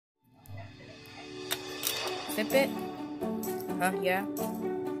Fitbit? Huh? Yeah?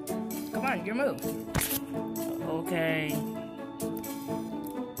 Come on, your move. Okay.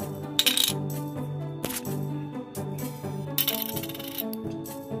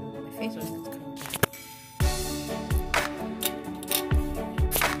 My face was cold.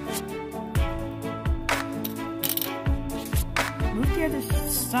 Move to the other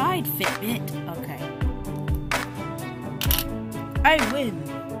side, Fitbit. Okay. I win.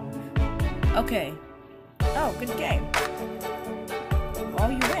 Okay. Oh, good game. Oh,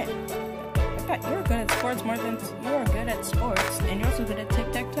 you win. I thought you were good at sports more than you are good at sports, and you're also good at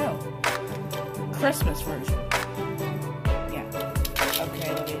tic-tac-toe. Christmas version. Yeah. Okay,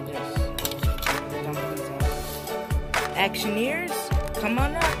 let me just dump these out. Actioneers, come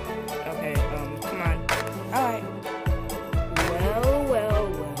on up. Okay, come on. Alright. Well.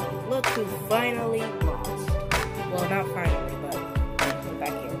 Look who finally lost. Well, not finally, but we're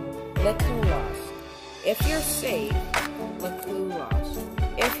back here. Look who lost. If you're safe, look who lost.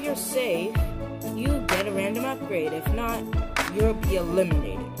 If you're safe, you get a random upgrade. If not, you'll be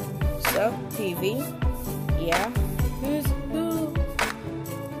eliminated. So, TV, yeah, who?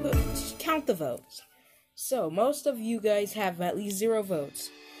 Count the votes. So, most of you guys have at least 0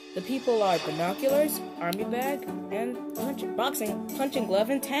 votes. The people are Binoculars, Army Bag, and Punching Glove,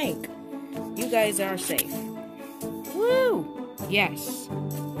 and Tank. You guys are safe. Woo! Yes.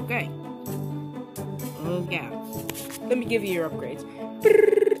 Okay. Oh, yeah. Let me give you your upgrades.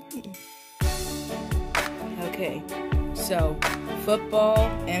 Okay. So, football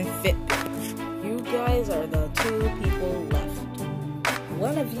and Fitbit. You guys are the 2 people left.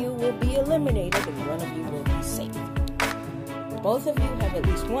 One of you will be eliminated and one of you will be safe. Both of you have at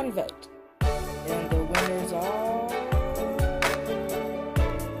least 1 vote. And the winners are...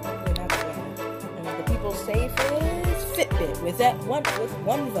 And the people safe is Fitbit with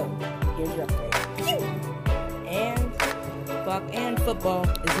one vote. Here's your upgrade. Pew! And Buck and football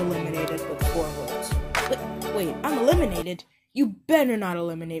is eliminated with 4 votes. But wait, I'm eliminated? You better not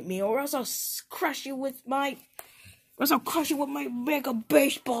eliminate me, or else I'll crush you with my... mega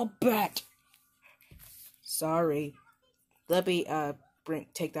baseball bat. Sorry. Let me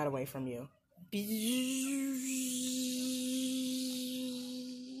take that away from you.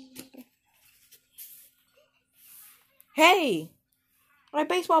 Hey, my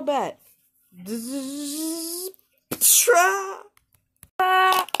baseball bat.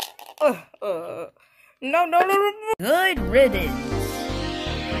 No. Good riddance.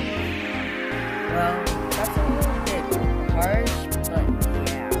 Well, that's a little bit harsh, but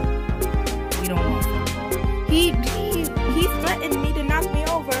yeah, we don't want football. He threatened me to knock me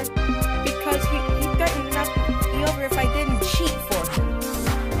over because he threatened to knock me over if I didn't cheat for him.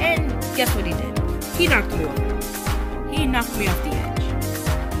 And guess what he did? He knocked me over. He knocked me off the edge.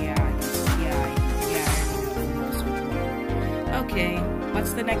 Okay,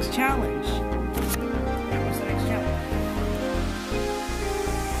 what's the next challenge?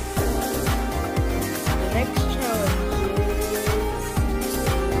 The next challenge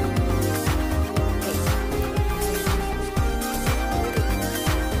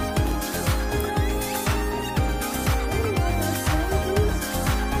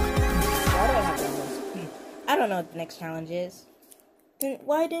I don't know what the next challenge is. Then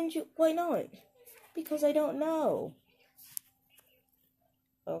why not? Because I don't know.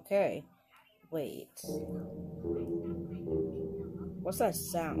 Okay. Wait. What's that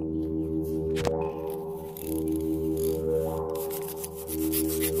sound?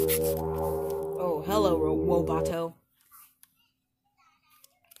 Oh, hello, Roboto.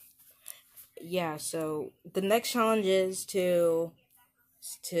 Yeah, so the next challenge is to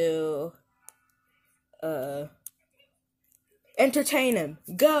entertain him.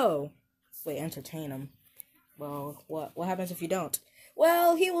 Go. Wait, entertain him. Well, what happens if you don't?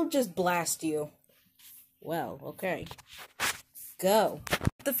 Well, he will just blast you. Well, okay. Go.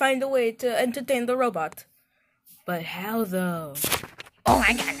 To find a way to entertain the robot. But how though? Oh,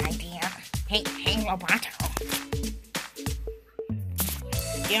 I got an idea. Hey, Roboto.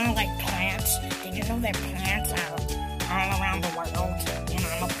 You know, like plants? Did you know that plants are all around the world? You know,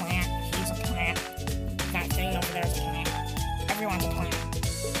 I'm a plant. He's a plant. That thing over there is a plant. Everyone's a plant.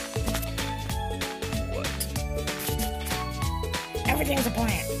 Everything's a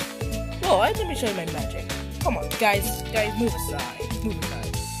plant. Oh, let me show you my magic. Come on, guys, move aside.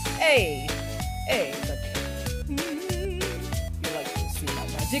 Hey, you like to see my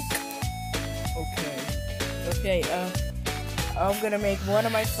magic? Okay, I'm gonna make one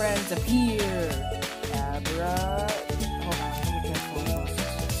of my friends appear. Abra. Hold on, let me get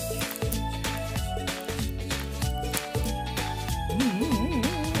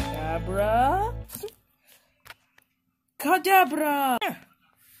Abra. Kadabra!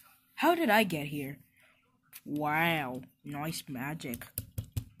 How did I get here? Wow, nice magic.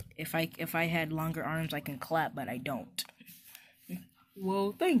 If I had longer arms, I can clap, but I don't.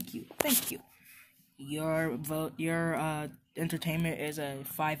 Well, thank you. Your entertainment is a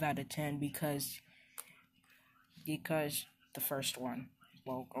 5 out of 10 because the first one.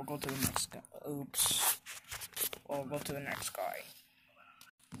 Well, I'll go to the next guy. Oops. I'll go to the next guy.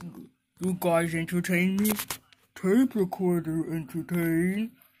 You guys entertain me? Tape recorder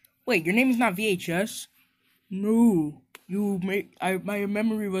entertain. Wait, your name is not VHS? No. My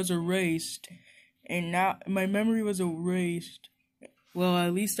memory was erased. And now my memory was erased. Well,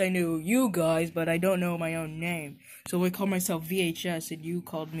 at least I knew you guys, but I don't know my own name. So I called myself VHS and you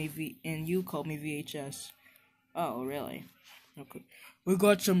called me VHS. Oh, really? Okay. We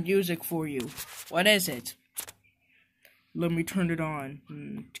got some music for you. What is it? Let me turn it on.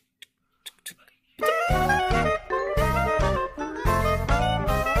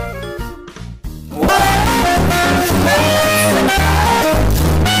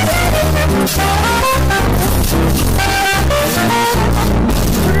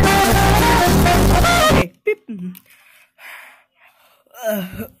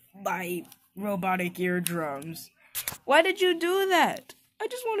 My robotic eardrums. Why did you do that? I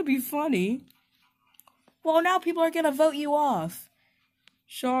just want to be funny. Well, now people are gonna vote you off.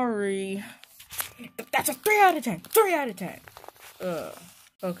 Sorry. That's a 3 out of 10. 3 out of 10.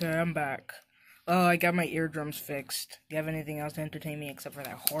 Okay, I'm back. Oh, I got my eardrums fixed. Do you have anything else to entertain me except for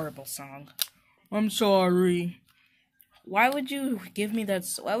that horrible song? I'm sorry. Why would you sing me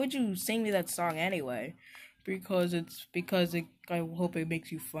that song anyway? Because I hope it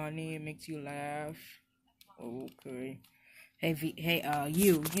makes you funny, it makes you laugh. Okay. Hey,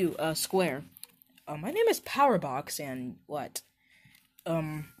 Square. My name is Powerbox, and what?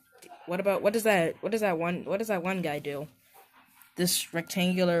 What does that one guy do? This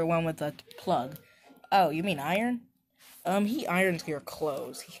rectangular one with a plug. Oh, you mean iron? He irons your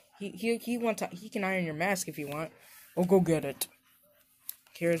clothes. He can iron your mask if you want. Well, go get it.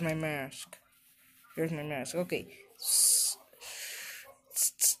 Here's my mask. Okay.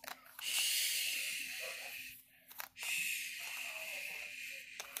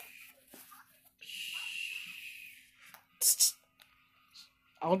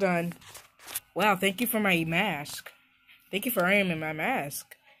 All done. Wow, thank you for my mask. Thank you for ironing my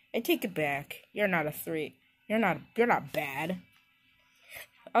mask. I take it back. You're not a 3. You're not bad.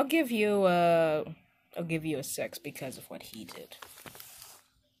 I'll give you a 6 because of what he did.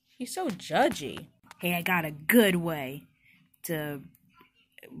 He's so judgy. Hey, I got a good way to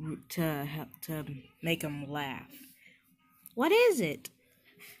make him laugh. What is it?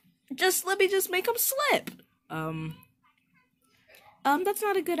 Let me make him slip. That's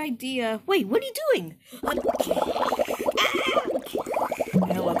not a good idea. Wait, what are you doing?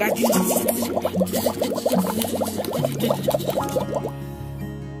 Hello, guys.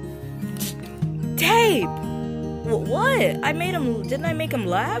 Tape! What? Didn't I make him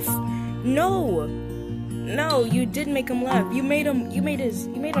laugh? No, you did make him laugh. You made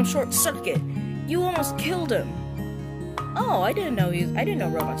him short circuit. You almost killed him. Oh, I didn't know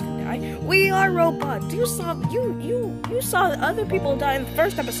robots could die. We are robots. You saw other people die in the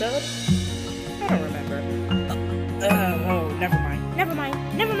first episode. I don't remember. Never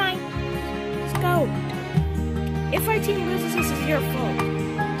mind. Let's go. If our team loses, this is your fault.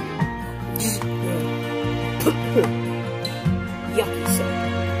 Yucky son.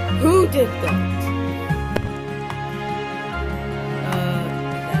 Who did that?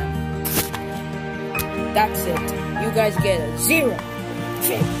 That's it. You guys get a 0.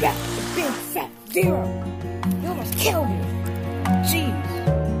 Big fat 0. You almost killed me. Jeez.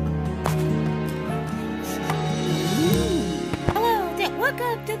 Hello,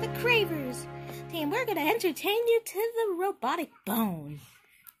 welcome to the Cravers. And we're gonna entertain you to the robotic bone.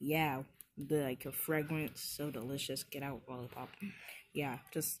 Yeah, like a fragrance, so delicious. Get out, lollipop. Yeah,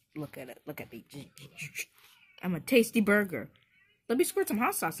 just look at it. Look at me. I'm a tasty burger. Let me squirt some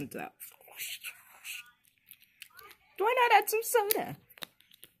hot sauce into that. Why not add some soda?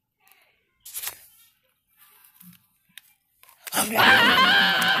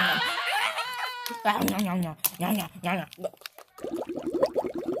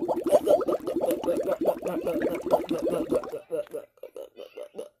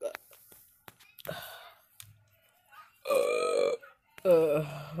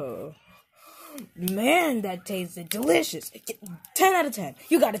 Man, that tasted delicious. 10 out of 10.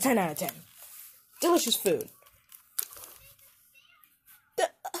 You got a 10 out of 10. Delicious food.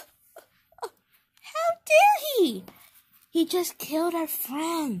 He just killed our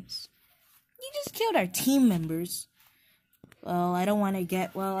friends. He just killed our team members. Well, I don't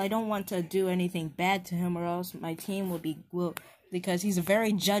want to do anything bad to him, or else my team will because he's a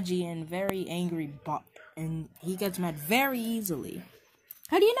very judgy and very angry bot, and he gets mad very easily.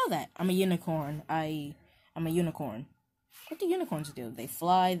 How do you know that? I'm a unicorn. I'm a unicorn. What do unicorns do? They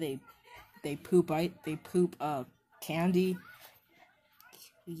fly. They poop. They poop. Candy.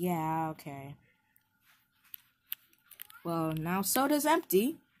 Yeah. Okay. Well, now soda's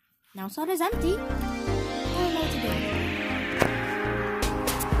empty. I don't know what to do.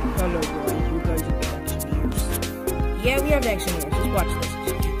 Hello, guys. You guys are the engineers. Yeah, we have the engineers. Just watch this.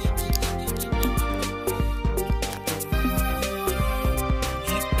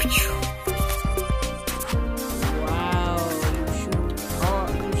 Wow,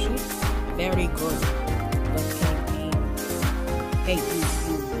 you shoot very good. But can't aim. Hey,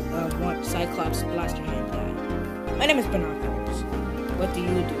 you want Cyclops blaster hand guy? My name is Binoculars. What do you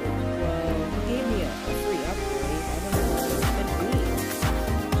do? Well, you gave me a free upgrade. I don't know what it's gonna be.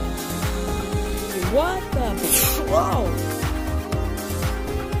 What the? Whoa!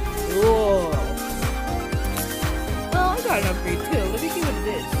 Whoa! Well, I got an upgrade too. Let me see what it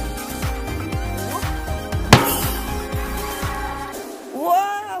is.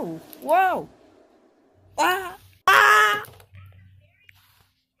 Whoa! Whoa! Ah! Ah!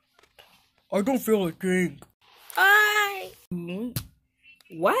 I don't feel a thing.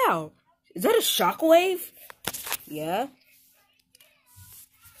 Wow, is that a shockwave? Yeah.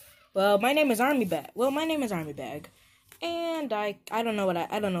 Well, my name is Army Bag, and I don't know what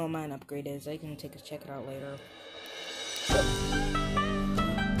my upgrade is. I can check it out later.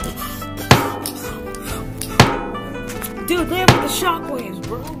 Dude, lay off with the shockwaves,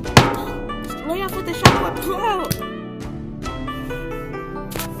 bro. Lay off with the shockwaves, bro.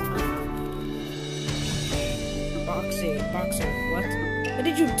 Boxer, what? What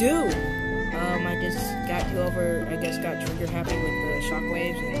did you do? I just got trigger happy with the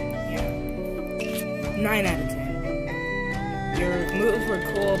shockwaves, and yeah. 9 out of 10. Your moves were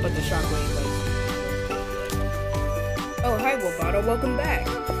cool, but the shockwave was... Oh, hi, Wobato, welcome back.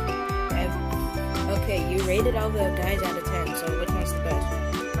 Okay, you rated all the guys out of 10, so which one's the best?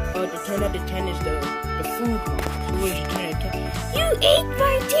 Oh, the 10 out of 10 is the food one. Who was your 10 out of 10? You ate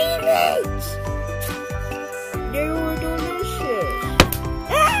my teammates! They were delicious.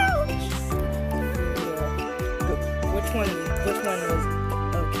 Ouch! Yeah. Which one was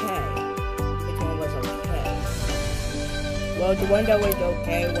okay? Which one was okay? Well, the one that was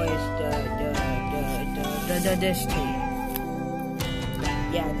okay was this team.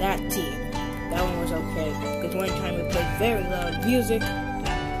 Yeah, that team. That one was okay. Because one time we played very loud music,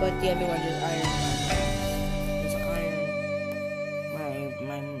 but the other one just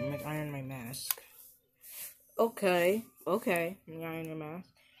ironed my mask. Okay, iron your mask.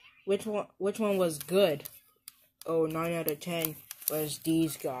 Which one was good? Oh, 9 out of 10 was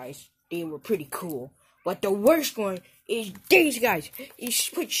these guys. They were pretty cool. But the worst one is these guys. You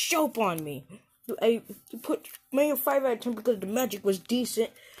put soap on me. You put maybe 5 out of 10 because the magic was decent.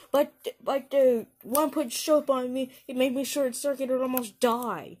 But the one put soap on me. It made me short circuit and almost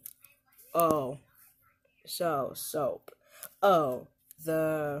die. Oh, so soap. Oh,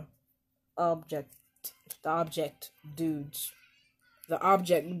 the object dudes. The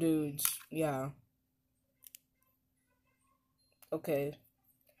object dudes, yeah. Okay.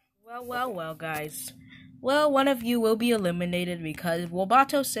 Well, guys. Well, one of you will be eliminated because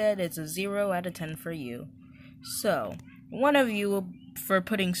Wobato said it's a 0 out of 10 for you. So, one of you will, for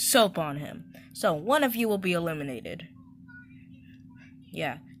putting soap on him. So, one of you will be eliminated.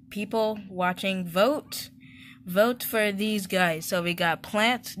 Yeah. People watching, vote. Vote for these guys. So, we got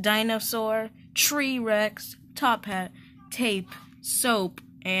Plant, Dinosaur, Tree Rex, Top Hat, Tape, Soap,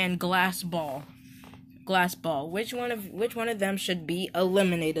 and Glass Ball. Which one of them should be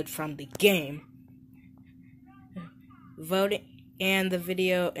eliminated from the game? Voting and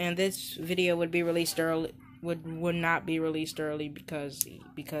this video would be released early. Would not be released early because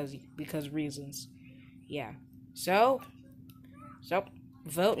reasons. Yeah. So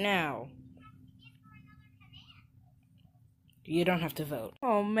vote now. You don't have to vote.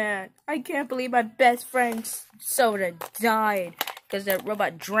 Oh man, I can't believe my best friend's soda died because that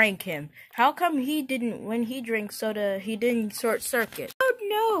robot drank him. How come when he drank soda, he didn't short circuit? Oh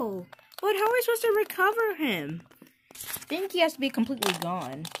no! But how am I supposed to recover him? I think he has to be completely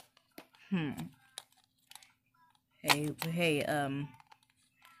gone. Hey,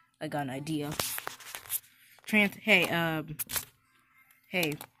 I got an idea. Hey,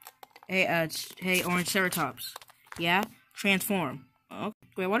 Orange Ceratops. Yeah? Transform. Oh,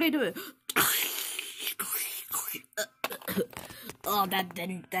 wait, what do you do? Oh, that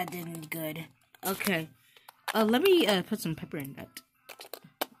didn't good. Okay. Let me put some pepper in that.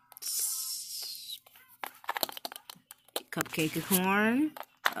 Cupcake corn.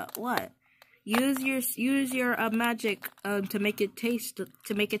 What? Use your magic to make it taste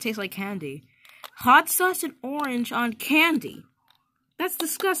like candy. Hot sauce and orange on candy. That's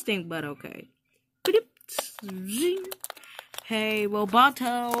disgusting, but okay. Hey,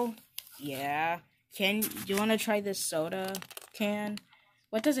 Roboto. Yeah. Do you want to try this soda can?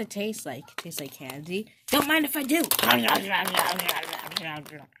 What does it taste like? It tastes like candy. Don't mind if I do.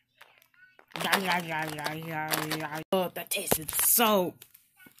 Oh, that tasted so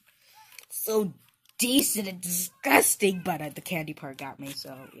decent and disgusting, but the candy part got me,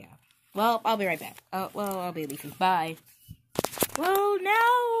 so yeah. Well, I'll be right back. I'll be leaving. Bye. Well, now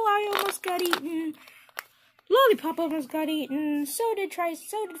I almost got eaten. Lollipop almost got eaten. Soda,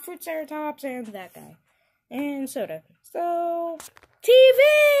 Fruitceratops, and that guy. And soda. So, TV!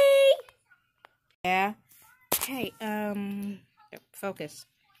 Yeah. Hey, focus.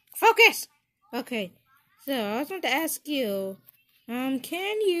 Focus! Okay, so I was going to ask you,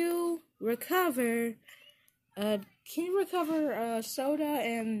 can you recover soda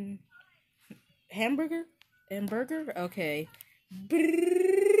and hamburger? And burger? Okay.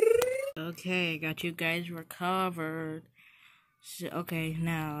 Okay, got you guys recovered. So, okay,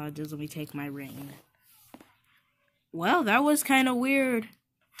 now just let me take my ring. Well, that was kind of weird.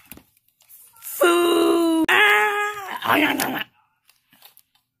 Food!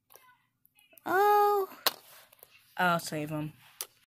 Oh. I'll save him.